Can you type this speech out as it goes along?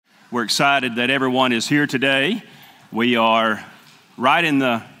We're excited that everyone is here today. We are right in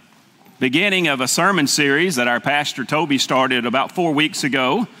the beginning of a sermon series that our pastor Toby started about 4 weeks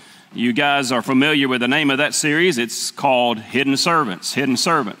ago. You guys are familiar with the name of that series. It's called Hidden Servants, Hidden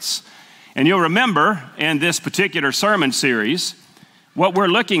Servants. And you'll remember in this particular sermon series, what we're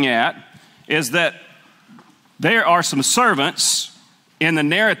looking at is that there are some servants in the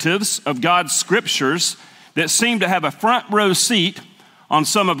narratives of God's scriptures that seem to have a front row seat on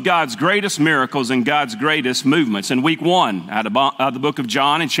some of God's greatest miracles and God's greatest movements. In week 1, out of the book of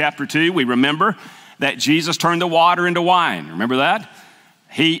John in chapter 2, we remember that Jesus turned the water into wine. Remember that?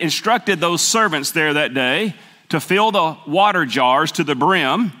 He instructed those servants there that day to fill the water jars to the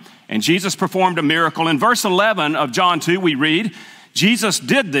brim, and Jesus performed a miracle. In verse 11 of John 2, we read, Jesus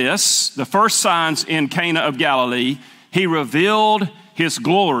did this, the first signs in Cana of Galilee. He revealed his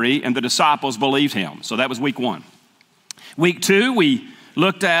glory, and the disciples believed him. So that was week 1. Week 2, we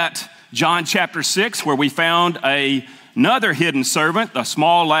looked at John chapter 6, where we found another hidden servant, a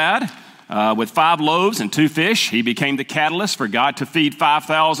small lad with 5 loaves and 2 fish. He became the catalyst for God to feed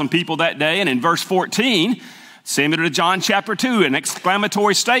 5,000 people that day. And in verse 14, similar to John chapter 2, an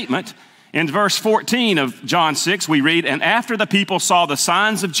exclamatory statement. In verse 14 of John 6, we read, and after the people saw the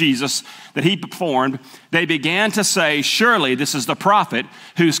signs of Jesus that he performed, they began to say, surely this is the prophet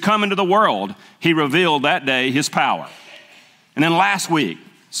who's come into the world. He revealed that day his power. And then last week,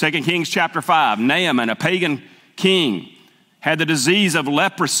 2 Kings chapter 5, Naaman, a pagan king, had the disease of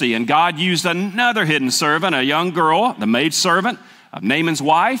leprosy, and God used another hidden servant, a young girl, the maidservant of Naaman's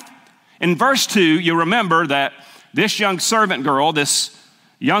wife. In verse 2, you remember that this young servant girl, this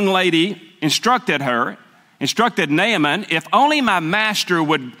young lady, instructed Naaman, if only my master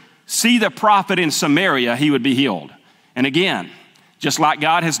would see the prophet in Samaria, he would be healed. And again, just like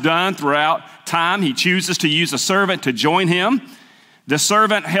God has done throughout time, he chooses to use a servant to join him. The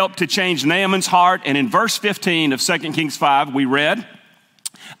servant helped to change Naaman's heart. And in verse 15 of 2 Kings 5, we read,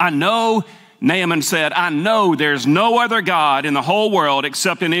 Naaman said, I know there's no other God in the whole world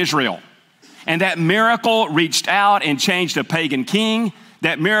except in Israel. And that miracle reached out and changed a pagan king.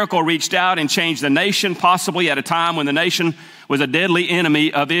 That miracle reached out and changed the nation, possibly at a time when the nation was a deadly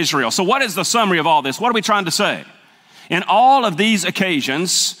enemy of Israel. So what is the summary of all this? What are we trying to say? In all of these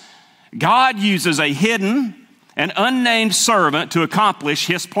occasions, God uses a hidden and unnamed servant to accomplish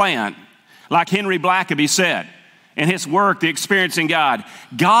his plan. Like Henry Blackaby said in his work, The Experiencing God,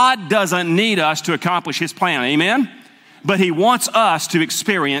 God doesn't need us to accomplish his plan, amen? But he wants us to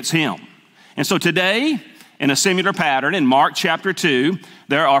experience him. And so today, in a similar pattern, in Mark chapter 2,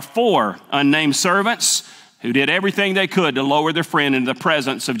 there are 4 unnamed servants who did everything they could to lower their friend into the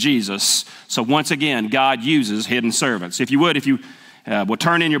presence of Jesus. So once again, God uses hidden servants. If you will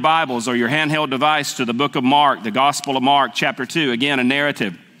turn in your Bibles or your handheld device to the book of Mark, the Gospel of Mark, chapter 2, again, a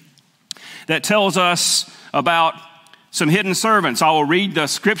narrative that tells us about some hidden servants. I will read the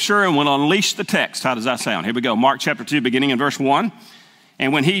scripture and we'll unleash the text. How does that sound? Here we go. Mark chapter 2, beginning in verse 1.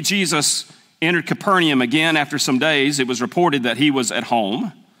 And when Jesus, entered Capernaum again after some days, it was reported that he was at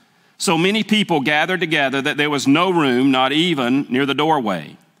home. So many people gathered together that there was no room, not even near the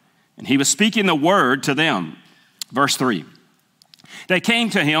doorway. And he was speaking the word to them. Verse 3. They came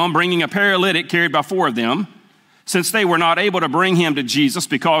to him, bringing a paralytic carried by 4 of them. Since they were not able to bring him to Jesus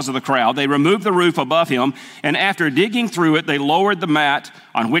because of the crowd, they removed the roof above him, and after digging through it, they lowered the mat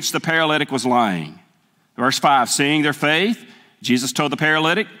on which the paralytic was lying. Verse 5. Seeing their faith, Jesus told the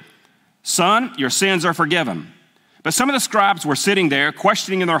paralytic, son, your sins are forgiven. But some of the scribes were sitting there,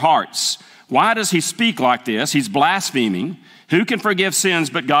 questioning in their hearts, why does he speak like this? He's blaspheming. Who can forgive sins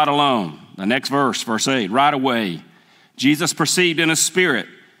but God alone? The next verse, verse 8, right away, Jesus perceived in his spirit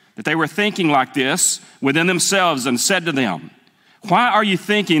that they were thinking like this within themselves and said to them, why are you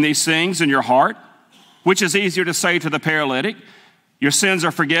thinking these things in your heart? Which is easier to say to the paralytic, your sins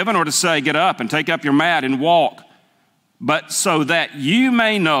are forgiven, or to say, get up and take up your mat and walk? But so that you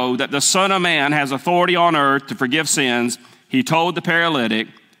may know that the Son of Man has authority on earth to forgive sins, he told the paralytic,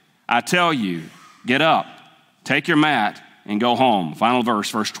 I tell you, get up, take your mat, and go home. Final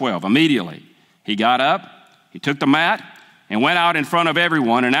verse, verse 12. Immediately he got up, he took the mat, and went out in front of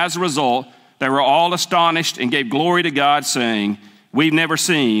everyone. And as a result, they were all astonished and gave glory to God, saying, we've never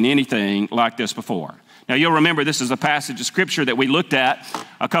seen anything like this before. Now, you'll remember this is a passage of scripture that we looked at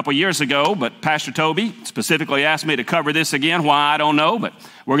a couple years ago, but Pastor Toby specifically asked me to cover this again. Why, I don't know, but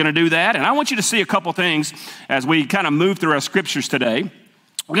we're going to do that. And I want you to see a couple things as we kind of move through our scriptures today.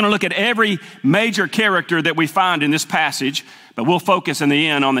 We're going to look at every major character that we find in this passage, but we'll focus in the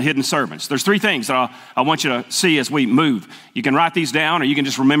end on the hidden servants. There's 3 things that I want you to see as we move. You can write these down or you can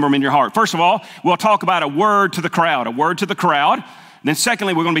just remember them in your heart. First of all, we'll talk about a word to the crowd, a word to the crowd. Then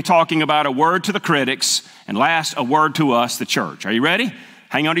secondly, we're going to be talking about a word to the critics. And last, a word to us, the church. Are you ready?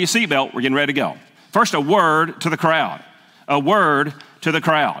 Hang on to your seatbelt. We're getting ready to go. First, a word to the crowd. A word to the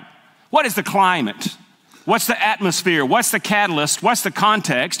crowd. What is the climate? What's the atmosphere? What's the catalyst? What's the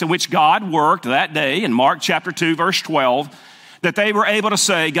context in which God worked that day in Mark chapter 2, verse 12, that they were able to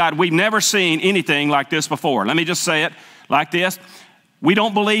say, God, we've never seen anything like this before. Let me just say it like this. We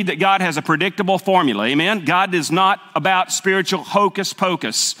don't believe that God has a predictable formula, amen? God is not about spiritual hocus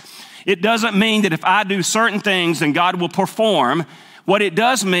pocus. It doesn't mean that if I do certain things, then God will perform. What it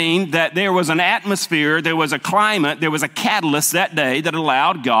does mean that there was an atmosphere, there was a climate, there was a catalyst that day that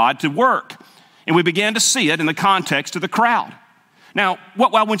allowed God to work. And we began to see it in the context of the crowd. Now,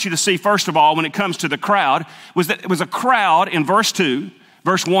 what I want you to see, first of all, when it comes to the crowd, was that it was a crowd in verse 2,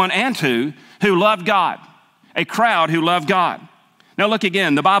 verse 1 and 2, who loved God. A crowd who loved God. Now look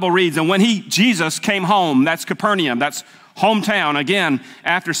again, the Bible reads, and when Jesus came home, that's Capernaum, that's hometown, again,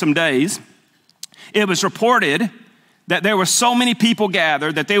 after some days, it was reported that there were so many people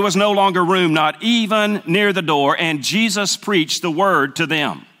gathered that there was no longer room, not even near the door, and Jesus preached the word to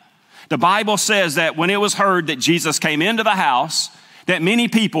them. The Bible says that when it was heard that Jesus came into the house, that many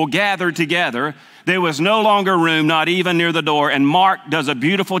people gathered together, there was no longer room, not even near the door. And Mark does a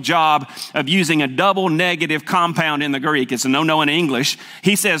beautiful job of using a double negative compound in the Greek. It's a no-no in English.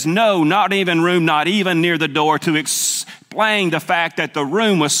 He says, no, not even room, not even near the door, to explain the fact that the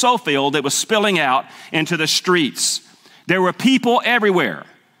room was so filled it was spilling out into the streets. There were people everywhere.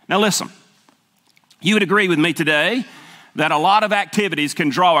 Now listen, you would agree with me today that a lot of activities can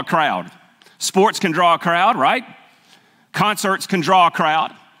draw a crowd. Sports can draw a crowd, right? Concerts can draw a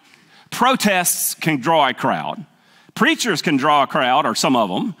crowd. Protests can draw a crowd. Preachers can draw a crowd, or some of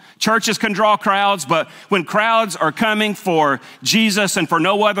them. Churches can draw crowds, but when crowds are coming for Jesus and for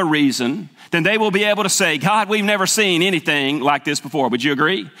no other reason, then they will be able to say, God, we've never seen anything like this before. Would you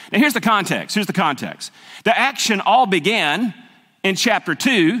agree? Now here's the context. Here's the context. The action all began in chapter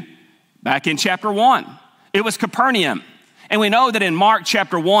 2, back in chapter 1. It was Capernaum. And we know that in Mark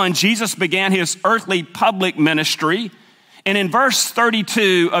chapter 1, Jesus began his earthly public ministry. And in verse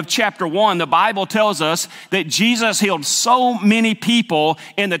 32 of chapter 1, the Bible tells us that Jesus healed so many people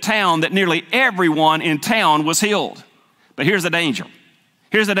in the town that nearly everyone in town was healed. But here's the danger.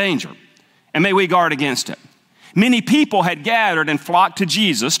 Here's the danger. And may we guard against it. Many people had gathered and flocked to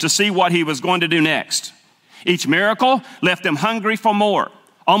Jesus to see what he was going to do next. Each miracle left them hungry for more,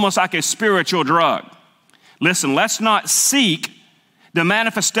 almost like a spiritual drug. Listen, let's not seek the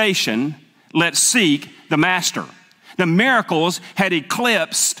manifestation, let's seek the master. The miracles had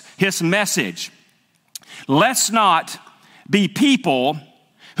eclipsed his message. Let's not be people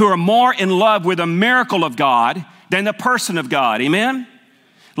who are more in love with the miracle of God than the person of God, amen?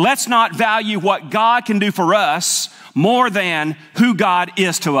 Let's not value what God can do for us more than who God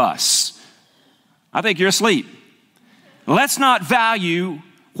is to us. I think you're asleep. Let's not value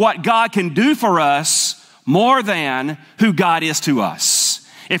what God can do for us more than who God is to us.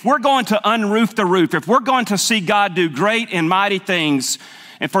 If we're going to unroof the roof, if we're going to see God do great and mighty things,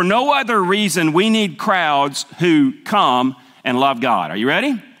 and for no other reason, we need crowds who come and love God. Are you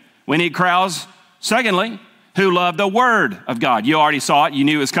ready? We need crowds, secondly, who love the word of God. You already saw it. You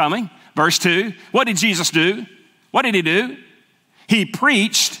knew it was coming. Verse 2, what did Jesus do? What did he do? He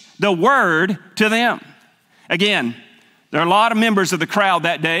preached the word to them. Again, there are a lot of members of the crowd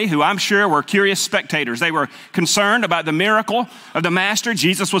that day who I'm sure were curious spectators. They were concerned about the miracle of the master.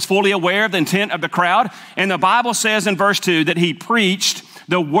 Jesus was fully aware of the intent of the crowd. And the Bible says in verse 2 that he preached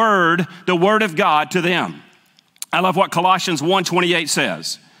the word of God to them. I love what Colossians 1:28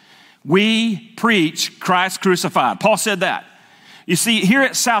 says. We preach Christ crucified. Paul said that. You see, here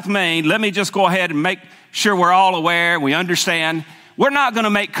at South Main, let me just go ahead and make sure we're all aware, we understand. We're not going to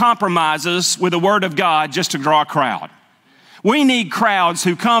make compromises with the word of God just to draw a crowd. We need crowds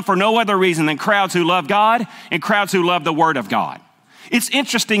who come for no other reason than crowds who love God and crowds who love the word of God. It's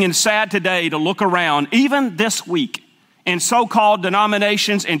interesting and sad today to look around, even this week, in so-called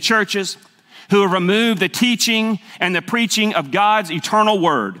denominations and churches who have removed the teaching and the preaching of God's eternal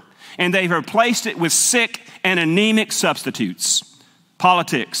word, and they've replaced it with sick and anemic substitutes.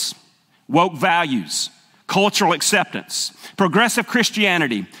 Politics, woke values, cultural acceptance, progressive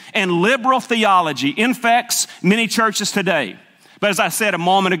Christianity, and liberal theology infects many churches today. But as I said a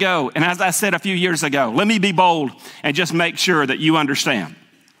moment ago, and as I said a few years ago, let me be bold and just make sure that you understand.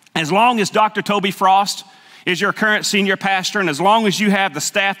 As long as Dr. Toby Frost is your current senior pastor, and as long as you have the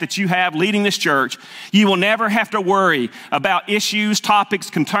staff that you have leading this church, you will never have to worry about issues,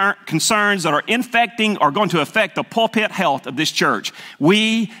 topics, concerns that are infecting or going to affect the pulpit health of this church.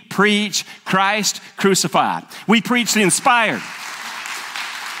 We preach Christ crucified. We preach the inspired,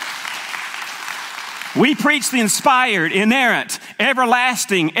 We preach the inspired, inerrant,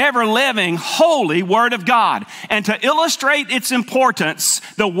 everlasting, ever-living, holy Word of God. And to illustrate its importance,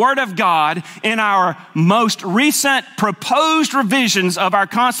 the Word of God in our most recent proposed revisions of our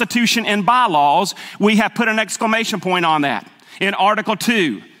Constitution and bylaws, we have put an exclamation point on that. In Article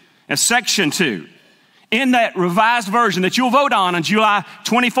 2, in Section 2, in that revised version that you'll vote on July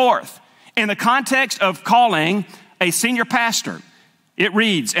 24th, in the context of calling a senior pastor, it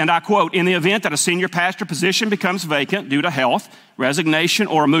reads, and I quote, "In the event that a senior pastor position becomes vacant due to health, resignation,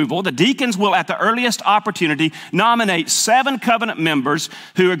 or removal, the deacons will at the earliest opportunity nominate 7 covenant members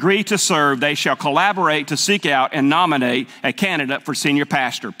who agree to serve. They shall collaborate to seek out and nominate a candidate for senior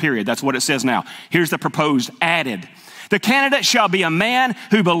pastor," period. That's what it says now. Here's the proposed added. "The candidate shall be a man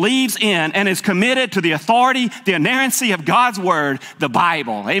who believes in and is committed to the authority, the inerrancy of God's Word, the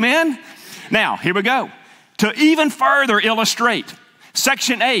Bible." Amen? Now, here we go. To even further illustrate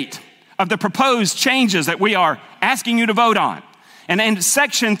Section 8 of the proposed changes that we are asking you to vote on. And in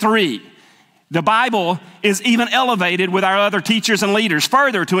Section 3, the Bible is even elevated with our other teachers and leaders.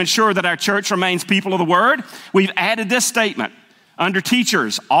 Further, to ensure that our church remains people of the Word, we've added this statement. Under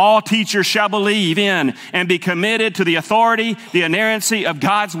teachers, all teachers shall believe in and be committed to the authority, the inerrancy of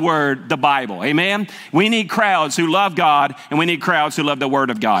God's Word, the Bible. Amen? We need crowds who love God, and we need crowds who love the Word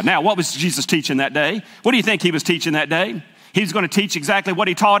of God. Now, what was Jesus teaching that day? What do you think he was teaching that day? He's going to teach exactly what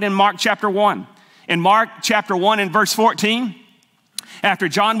he taught in Mark chapter 1. In Mark chapter 1 and verse 14, after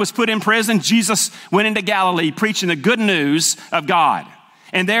John was put in prison, Jesus went into Galilee preaching the good news of God.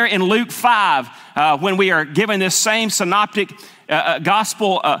 And there in Luke 5, when we are given this same synoptic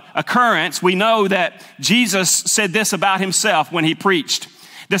gospel occurrence, we know that Jesus said this about himself when he preached.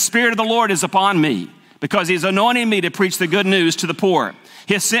 "The Spirit of the Lord is upon me, because he has anointed me to preach the good news to the poor.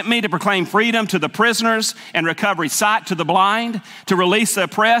 He has sent me to proclaim freedom to the prisoners and recovery sight to the blind, to release the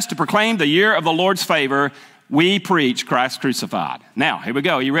oppressed, to proclaim the year of the Lord's favor. We preach Christ crucified." Now, here we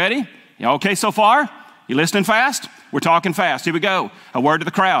go. You ready? You okay so far? You listening fast? We're talking fast. Here we go. A word to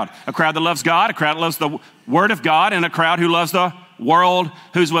the crowd. A crowd that loves God, a crowd that loves the Word of God, and a crowd who loves the world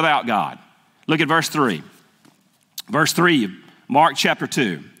who's without God. Look at verse 3. Verse 3, Mark chapter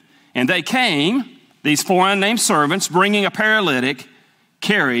 2. "And they came, these 4 unnamed servants, bringing a paralytic,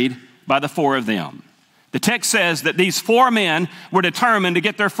 carried by the 4 of them." The text says that these 4 men were determined to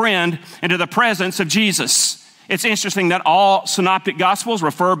get their friend into the presence of Jesus. It's interesting that all synoptic gospels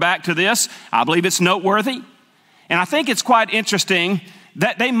refer back to this. I believe it's noteworthy. And I think it's quite interesting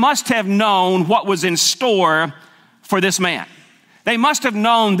that they must have known what was in store for this man. They must have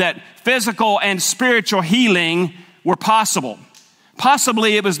known that physical and spiritual healing were possible.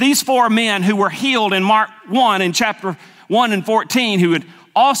 Possibly it was these 4 men who were healed in Mark 1 in chapter 1 and 14 who had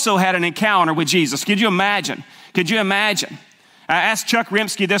also had an encounter with Jesus. Could you imagine? Could you imagine? I asked Chuck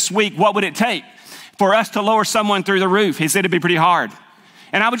Rimsky this week, what would it take for us to lower someone through the roof? He said it'd be pretty hard.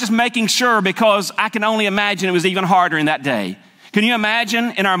 And I was just making sure because I can only imagine it was even harder in that day. Can you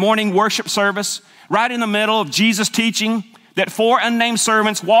imagine in our morning worship service, right in the middle of Jesus teaching, that 4 unnamed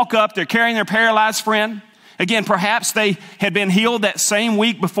servants walk up, they're carrying their paralyzed friend. Again, perhaps they had been healed that same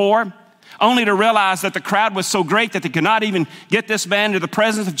week before, only to realize that the crowd was so great that they could not even get this man to the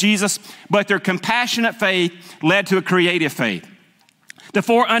presence of Jesus, but their compassionate faith led to a creative faith. The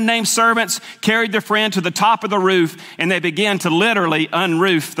 4 unnamed servants carried their friend to the top of the roof, and they began to literally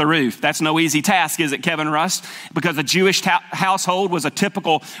unroof the roof. That's no easy task, is it, Kevin Rust? Because a Jewish household was a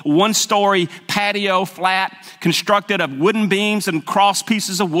typical 1-story patio flat constructed of wooden beams and cross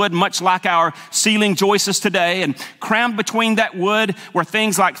pieces of wood, much like our ceiling joists today. And crammed between that wood were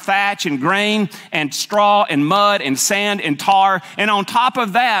things like thatch and grain and straw and mud and sand and tar. And on top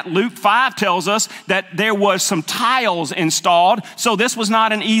of that, Luke 5 tells us that there was some tiles installed. So this was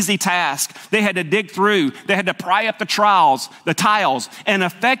not an easy task. They had to dig through. They had to pry up the tiles, an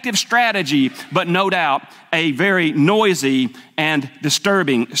effective strategy, but no doubt a very noisy and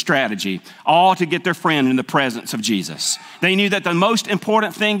disturbing strategy, all to get their friend in the presence of Jesus. They knew that the most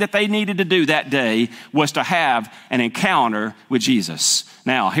important thing that they needed to do that day was to have an encounter with Jesus.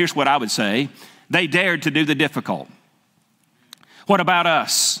 Now, here's what I would say. They dared to do the difficult. What about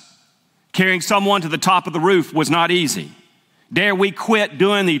us? Carrying someone to the top of the roof was not easy. Dare we quit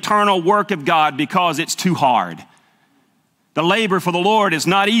doing the eternal work of God because it's too hard? The labor for the Lord is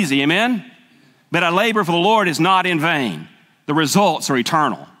not easy, amen? But a labor for the Lord is not in vain. The results are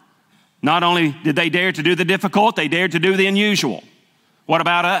eternal. Not only did they dare to do the difficult, they dared to do the unusual. What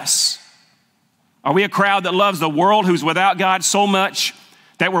about us? Are we a crowd that loves the world who's without God so much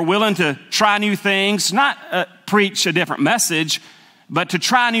that we're willing to try new things, not preach a different message, but to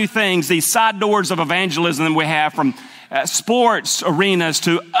try new things, these side doors of evangelism that we have from sports arenas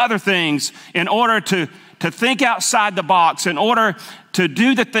to other things in order to think outside the box, in order to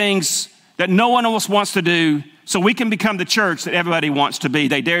do the things that no one else wants to do so we can become the church that everybody wants to be.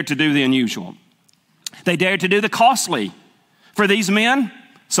 They dared to do the unusual. They dared to do the costly. For these men,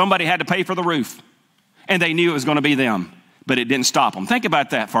 somebody had to pay for the roof, and they knew it was going to be them, but it didn't stop them. Think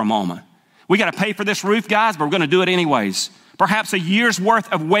about that for a moment. We got to pay for this roof, guys, but we're going to do it anyways. Perhaps a year's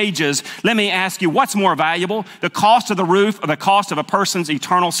worth of wages. Let me ask you, what's more valuable, the cost of the roof or the cost of a person's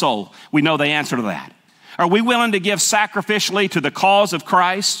eternal soul? We know the answer to that. Are we willing to give sacrificially to the cause of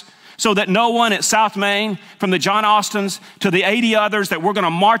Christ so that no one at South Main, from the John Austins to the 80 others that we're going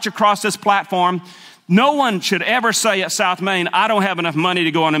to march across this platform, no one should ever say at South Main, I don't have enough money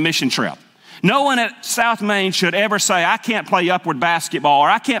to go on a mission trip. No one at South Main should ever say, I can't play upward basketball or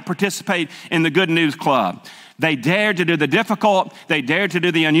I can't participate in the Good News Club. They dared to do the difficult. They dared to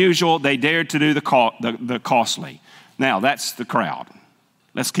do the unusual. They dared to do the costly. Now, that's the crowd.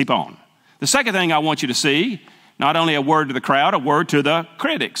 Let's keep on. The second thing I want you to see, not only a word to the crowd, a word to the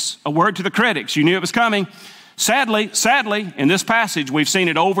critics. A word to the critics. You knew it was coming. Sadly, in this passage, we've seen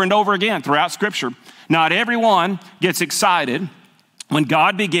it over and over again throughout Scripture. Not everyone gets excited when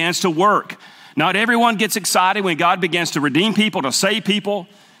God begins to work. Not everyone gets excited when God begins to redeem people, to save people.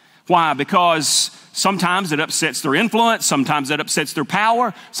 Why? Because sometimes it upsets their influence. Sometimes it upsets their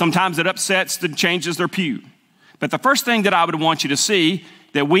power. Sometimes it upsets and changes their pew. But the first thing that I would want you to see,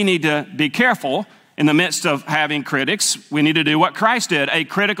 that we need to be careful in the midst of having critics, we need to do what Christ did. A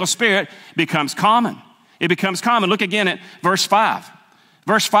critical spirit becomes common. It becomes common. Look again at verse 5.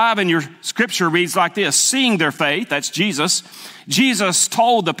 Verse 5 in your scripture reads like this: seeing their faith, that's Jesus, Jesus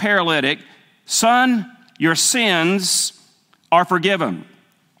told the paralytic, son, your sins are forgiven.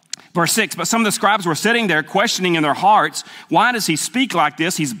 Verse 6, but some of the scribes were sitting there questioning in their hearts, why does he speak like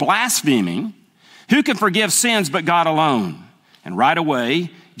this? He's blaspheming. Who can forgive sins but God alone? And right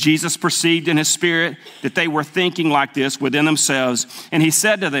away, Jesus perceived in his spirit that they were thinking like this within themselves. And he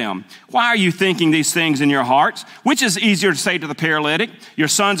said to them, why are you thinking these things in your hearts? Which is easier to say to the paralytic, your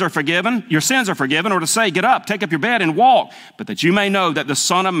sins are forgiven, or to say, get up, take up your bed and walk. But that you may know that the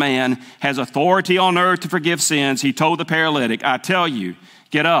Son of Man has authority on earth to forgive sins, he told the paralytic, I tell you,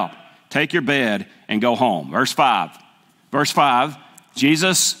 get up, take your bed and go home. Verse 5,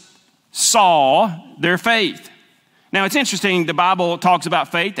 Jesus saw their faith. Now, it's interesting, the Bible talks about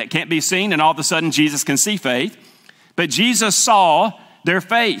faith that can't be seen, and all of a sudden Jesus can see faith. But Jesus saw their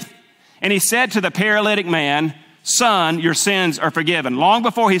faith. And he said to the paralytic man, son, your sins are forgiven. Long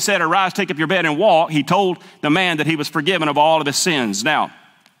before he said, arise, take up your bed and walk, he told the man that he was forgiven of all of his sins. Now,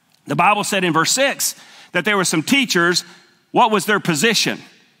 the Bible said in verse 6 that there were some teachers. What was their position?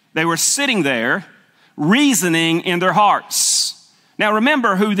 They were sitting there reasoning in their hearts. Now,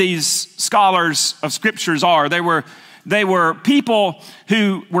 remember who these scholars of scriptures are. They were people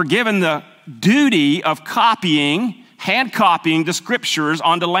who were given the duty of hand copying the scriptures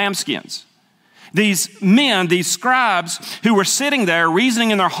onto lambskins. These men, these scribes who were sitting there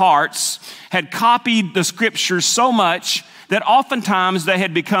reasoning in their hearts, had copied the scriptures so much that oftentimes they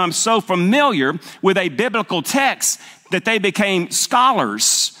had become so familiar with a biblical text that they became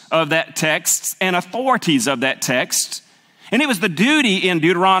scholars of that text and authorities of that text. And it was the duty in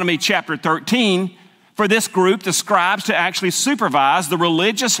Deuteronomy chapter 13 for this group, the scribes, to actually supervise the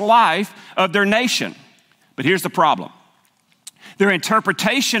religious life of their nation. But here's the problem. Their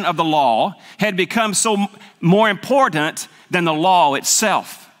interpretation of the law had become so more important than the law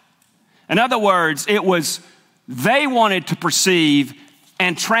itself. In other words, they wanted to perceive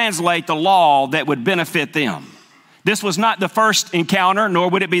and translate the law that would benefit them. This was not the first encounter, nor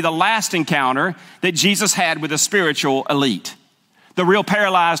would it be the last encounter that Jesus had with a spiritual elite. The real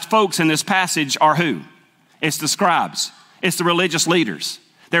paralyzed folks in this passage are who? It's the scribes. It's the religious leaders.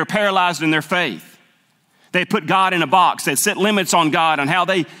 They're paralyzed in their faith. They put God in a box. They set limits on God and how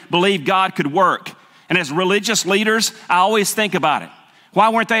they believed God could work. And as religious leaders, I always think about it. Why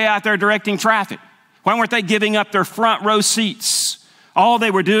weren't they out there directing traffic? Why weren't they giving up their front row seats? All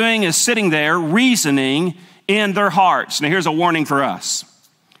they were doing is sitting there reasoning in their hearts. Now, here's a warning for us.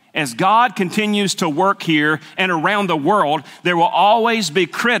 As God continues to work here and around the world, there will always be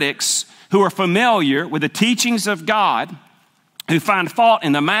critics who are familiar with the teachings of God, who find fault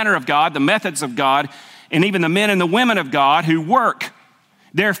in the manner of God, the methods of God, and even the men and the women of God who work.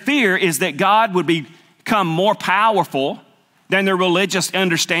 Their fear is that God would become more powerful than their religious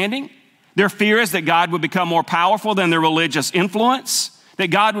understanding. Their fear is that God would become more powerful than their religious influence, that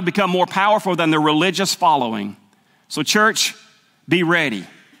God would become more powerful than their religious following. So church, be ready.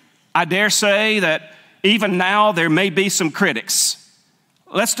 I dare say that even now there may be some critics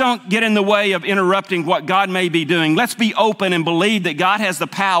Let's don't get in the way of interrupting what God may be doing. Let's be open and believe that God has the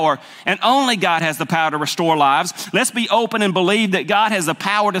power, and only God has the power to restore lives. Let's be open and believe that God has the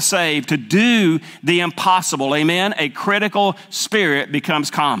power to save, to do the impossible. Amen? A critical spirit becomes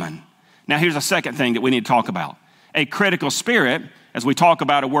common. Now, here's a second thing that we need to talk about. A critical spirit, as we talk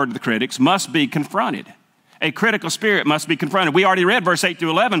about a word of the critics, must be confronted. A critical spirit must be confronted. We already read verse 8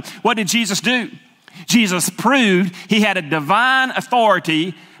 through 11. What did Jesus do? Jesus proved he had a divine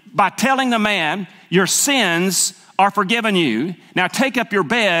authority by telling the man, your sins are forgiven you. Now take up your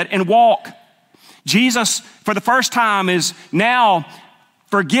bed and walk. Jesus, for the first time, is now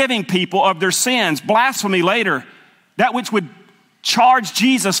forgiving people of their sins. Blasphemy later, that which would charge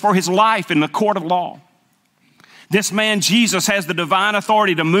Jesus for his life in the court of law. This man, Jesus, has the divine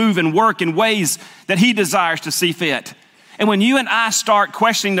authority to move and work in ways that he desires to see fit. And when you and I start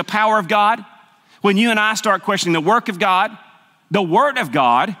questioning the power of God, when you and I start questioning the work of God, the word of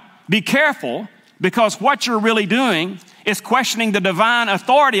God, be careful, because what you're really doing is questioning the divine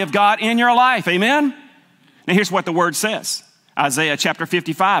authority of God in your life. Amen? Now here's what the word says. Isaiah chapter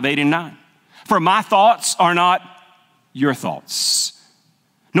 55, 8 and 9. For my thoughts are not your thoughts,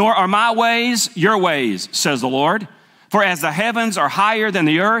 nor are my ways your ways, says the Lord. For as the heavens are higher than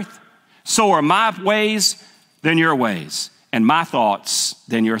the earth, so are my ways than your ways, and my thoughts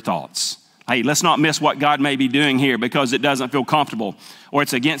than your thoughts. Hey, let's not miss what God may be doing here because it doesn't feel comfortable or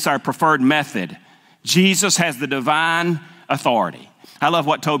it's against our preferred method. Jesus has the divine authority. I love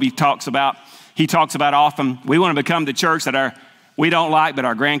what Toby talks about. He talks about often, we want to become the church that we don't like, but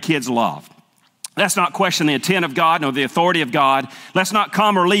our grandkids love. Let's not question the intent of God nor the authority of God. Let's not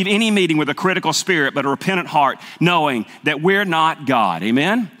come or leave any meeting with a critical spirit, but a repentant heart, knowing that we're not God.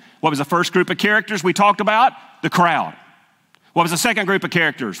 Amen? What was the first group of characters we talked about? The crowd. What was the second group of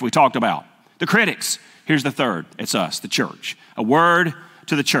characters we talked about? The critics. Here's the third. It's us, the church. A word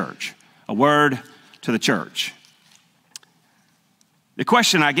to the church. A word to the church. The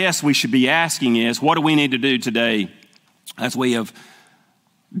question I guess we should be asking is, what do we need to do today as we have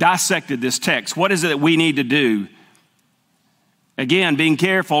dissected this text? What is it that we need to do? Again, being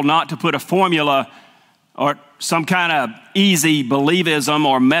careful not to put a formula or some kind of easy believism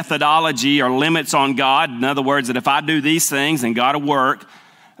or methodology or limits on God. In other words, that if I do these things, then God will work.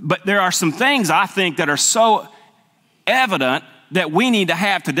 But there are some things I think that are so evident that we need to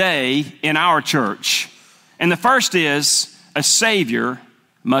have today in our church. And the first is a Savior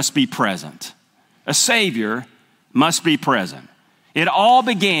must be present. A Savior must be present. It all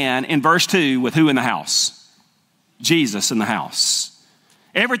began in verse 2 with who in the house? Jesus in the house.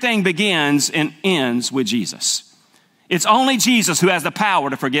 Everything begins and ends with Jesus. It's only Jesus who has the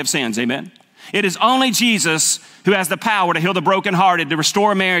power to forgive sins, amen? It is only Jesus who has the power to heal the brokenhearted, to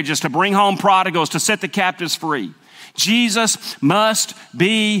restore marriages, to bring home prodigals, to set the captives free. Jesus must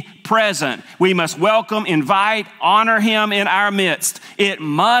be present. We must welcome, invite, honor him in our midst. It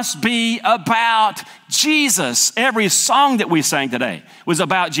must be about Jesus. Every song that we sang today was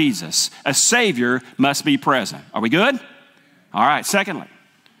about Jesus. A Savior must be present. Are we good? All right. Secondly,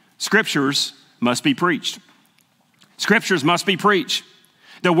 Scriptures must be preached. Scriptures must be preached.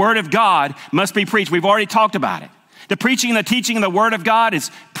 The Word of God must be preached. We've already talked about it. The preaching and the teaching of the Word of God is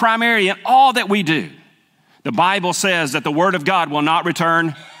primary in all that we do. The Bible says that the Word of God will not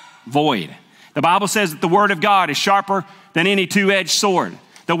return void. The Bible says that the Word of God is sharper than any two-edged sword.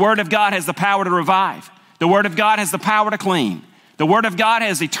 The Word of God has the power to revive. The Word of God has the power to clean. The Word of God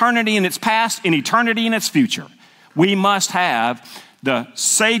has eternity in its past and eternity in its future. We must have the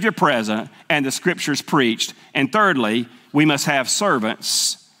Savior present and the Scriptures preached. And thirdly, we must have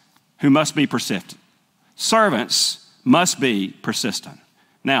servants who must be persistent. Servants must be persistent.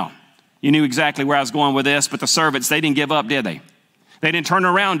 Now, you knew exactly where I was going with this, but the servants, they didn't give up, did they? They didn't turn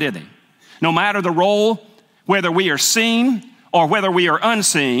around, did they? No matter the role, whether we are seen or whether we are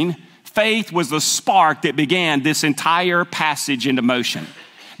unseen, faith was the spark that began this entire passage into motion.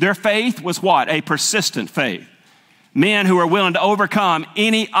 Their faith was what? A persistent faith. Men who are willing to overcome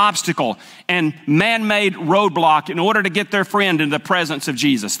any obstacle and man-made roadblock in order to get their friend into the presence of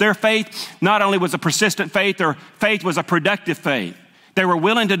Jesus. Their faith not only was a persistent faith, their faith was a productive faith. They were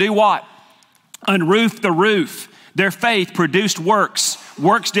willing to do what? Unroof the roof. Their faith produced works.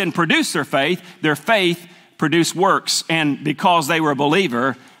 Works didn't produce their faith produced works. And because they were a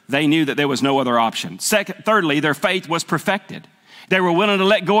believer, they knew that there was no other option. Thirdly, their faith was perfected. They were willing to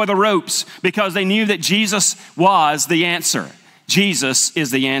let go of the ropes because they knew that Jesus was the answer. Jesus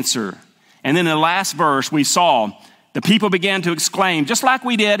is the answer. And then in the last verse, we saw the people began to exclaim, just like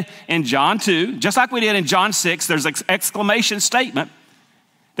we did in John 2, just like we did in John 6, there's an exclamation statement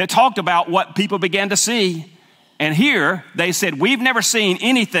that talked about what people began to see. And here they said, we've never seen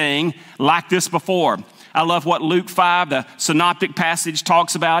anything like this before. I love what Luke 5, the synoptic passage,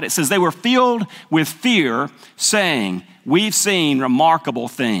 talks about. It says they were filled with fear, saying, we've seen remarkable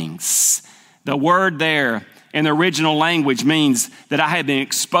things. The word there in the original language means that I have been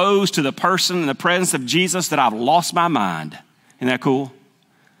exposed to the person and the presence of Jesus that I've lost my mind. Isn't that cool?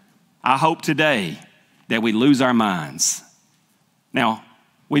 I hope today that we lose our minds. Now,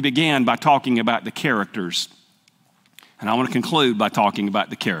 we began by talking about the characters. And I want to conclude by talking about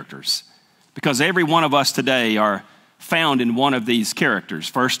the characters. Because every one of us today are found in one of these characters.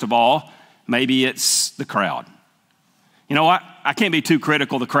 First of all, maybe it's the crowd. You know what? I can't be too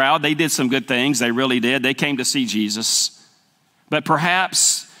critical of the crowd. They did some good things. They really did. They came to see Jesus. But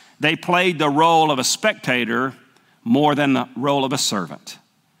perhaps they played the role of a spectator more than the role of a servant.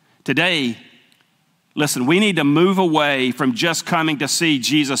 Today, listen, we need to move away from just coming to see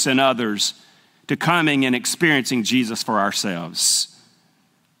Jesus in others to coming and experiencing Jesus for ourselves.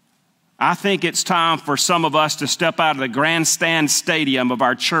 I think it's time for some of us to step out of the grandstand stadium of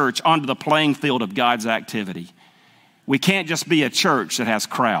our church onto the playing field of God's activity. We can't just be a church that has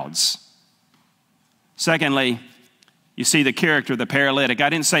crowds. Secondly, you see the character of the paralytic. I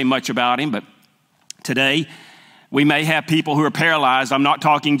didn't say much about him, but today we may have people who are paralyzed. I'm not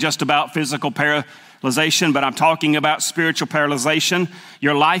talking just about physical paralyzation, but I'm talking about spiritual paralyzation.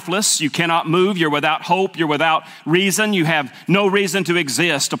 You're lifeless. You cannot move. You're without hope. You're without reason. You have no reason to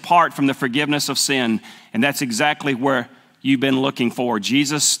exist apart from the forgiveness of sin. And that's exactly where you've been looking for.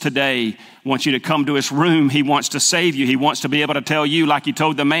 Jesus today wants you to come to his room. He wants to save you. He wants to be able to tell you, like he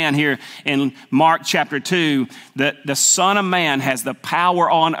told the man here in Mark chapter 2, that the Son of Man has the power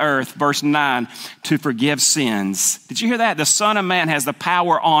on earth, verse 9, to forgive sins. Did you hear that? The Son of Man has the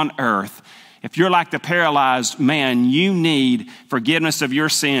power on earth. If you're like the paralyzed man, you need forgiveness of your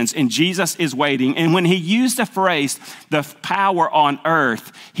sins, and Jesus is waiting. And when he used the phrase, the power on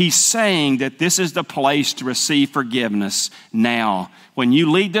earth, he's saying that this is the place to receive forgiveness now. When you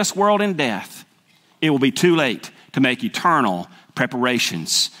leave this world in death, it will be too late to make eternal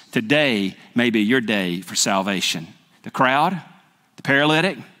preparations. Today may be your day for salvation. The crowd, the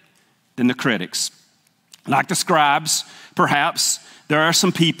paralytic, then the critics. Like the scribes, perhaps, there are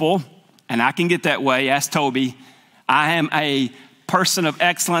some people, and I can get that way. Ask Toby. I am a person of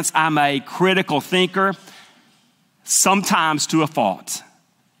excellence. I'm a critical thinker, sometimes to a fault.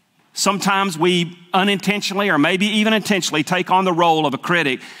 Sometimes we unintentionally or maybe even intentionally take on the role of a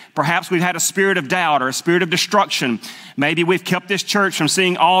critic. Perhaps we've had a spirit of doubt or a spirit of destruction. Maybe we've kept this church from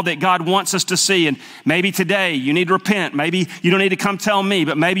seeing all that God wants us to see. And maybe today you need to repent. Maybe you don't need to come tell me,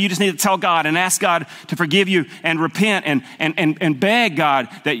 but maybe you just need to tell God and ask God to forgive you and repent and beg God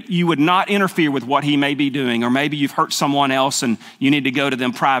that you would not interfere with what he may be doing. Or maybe you've hurt someone else and you need to go to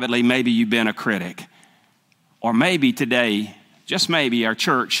them privately. Maybe you've been a critic. Or maybe today, just maybe, our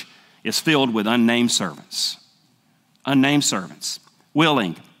church is filled with unnamed servants. Unnamed servants.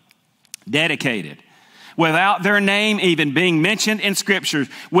 Willing, dedicated, without their name even being mentioned in Scripture,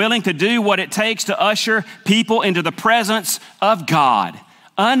 willing to do what it takes to usher people into the presence of God.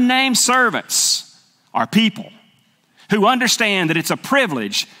 Unnamed servants are people who understand that it's a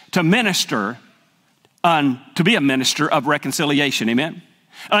privilege to minister, to be a minister of reconciliation. Amen?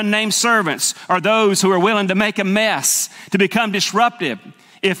 Unnamed servants are those who are willing to make a mess, to become disruptive,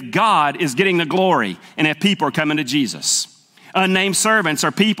 if God is getting the glory and if people are coming to Jesus. Unnamed servants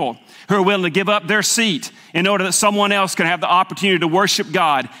are people who are willing to give up their seat in order that someone else can have the opportunity to worship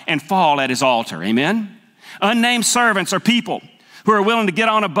God and fall at his altar. Amen? Unnamed servants are people who are willing to get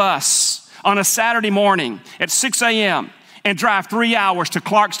on a bus on a Saturday morning at 6 a.m. and drive 3 hours to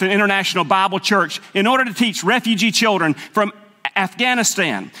Clarkston International Bible Church in order to teach refugee children from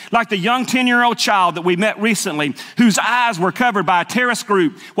Afghanistan, like the young 10-year-old child that we met recently whose eyes were covered by a terrorist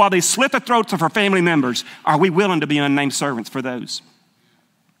group while they slit the throats of her family members. Are we willing to be unnamed servants for those?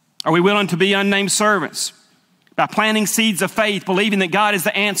 Are we willing to be unnamed servants by planting seeds of faith, believing that God is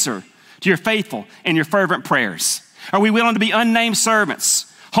the answer to your faithful and your fervent prayers? Are we willing to be unnamed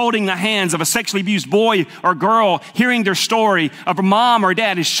servants, holding the hands of a sexually abused boy or girl, hearing their story of a mom or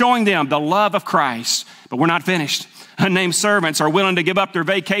dad is showing them the love of Christ? But we're not finished. Unnamed servants are willing to give up their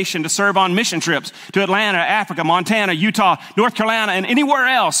vacation to serve on mission trips to Atlanta, Africa, Montana, Utah, North Carolina, and anywhere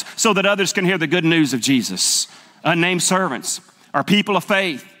else so that others can hear the good news of Jesus. Unnamed servants are people of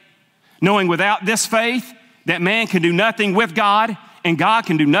faith, knowing without this faith that man can do nothing with God and God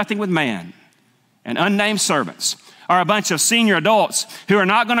can do nothing with man. And unnamed servants are a bunch of senior adults who are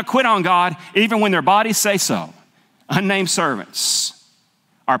not going to quit on God even when their bodies say so. Unnamed servants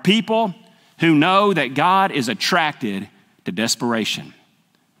are people who know that God is attracted to desperation.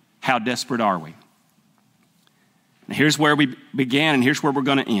 How desperate are we? And here's where we began, and here's where we're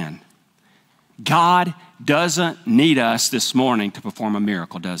going to end. God doesn't need us this morning to perform a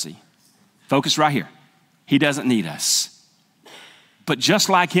miracle, does he? Focus right here. He doesn't need us. But just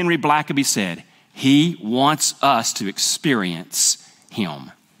like Henry Blackaby said, he wants us to experience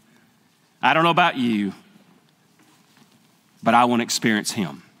him. I don't know about you, but I want to experience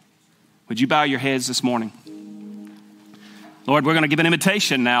him. Would you bow your heads this morning? Lord, we're going to give an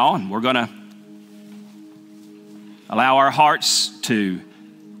invitation now, and we're going to allow our hearts to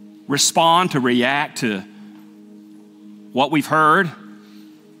respond, to react to what we've heard,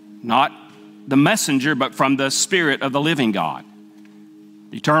 not the messenger, but from the Spirit of the living God,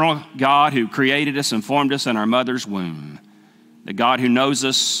 the eternal God who created us and formed us in our mother's womb, the God who knows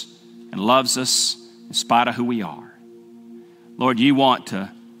us and loves us in spite of who we are. Lord, you want to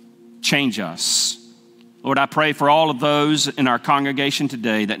change us. Lord, I pray for all of those in our congregation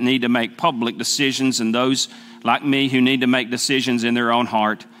today that need to make public decisions and those like me who need to make decisions in their own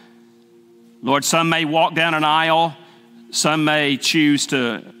heart. Lord, some may walk down an aisle. Some may choose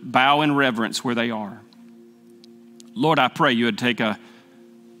to bow in reverence where they are. Lord, I pray you would take a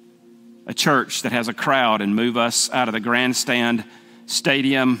church that has a crowd and move us out of the grandstand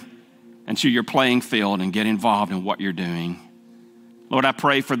stadium and to your playing field and get involved in what you're doing. Lord, I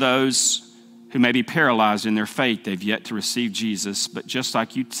pray for those who may be paralyzed in their faith. They've yet to receive Jesus, but just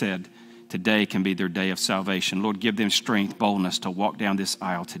like you said, today can be their day of salvation. Lord, give them strength, boldness to walk down this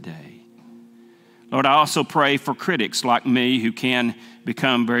aisle today. Lord, I also pray for critics like me who can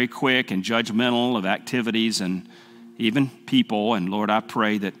become very quick and judgmental of activities and even people. And Lord, I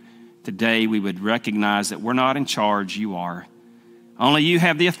pray that today we would recognize that we're not in charge, you are. Only you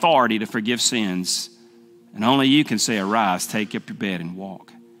have the authority to forgive sins. And only you can say, arise, take up your bed and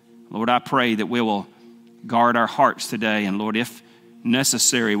walk. Lord, I pray that we will guard our hearts today. And Lord, if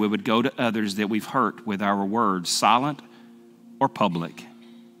necessary, we would go to others that we've hurt with our words, silent or public,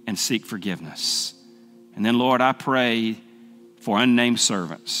 and seek forgiveness. And then, Lord, I pray for unnamed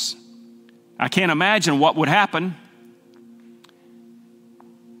servants. I can't imagine what would happen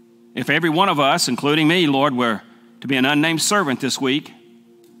if every one of us, including me, Lord, were to be an unnamed servant this week,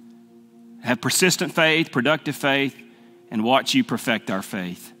 have persistent faith, productive faith, and watch you perfect our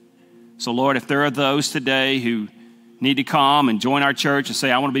faith. So, Lord, if there are those today who need to come and join our church and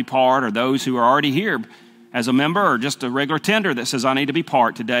say, I want to be part, or those who are already here as a member or just a regular tender that says, I need to be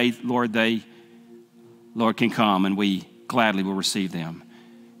part today, Lord, they, Lord, can come and we gladly will receive them.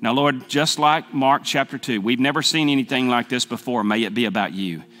 Now, Lord, just like Mark chapter 2, we've never seen anything like this before. May it be about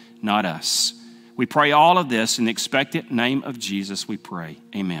you, not us. We pray all of this in the expected name of Jesus, we pray.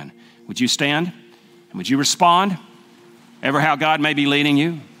 Amen. Would you stand and would you respond? Ever how God may be leading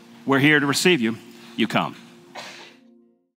you, we're here to receive you. You come.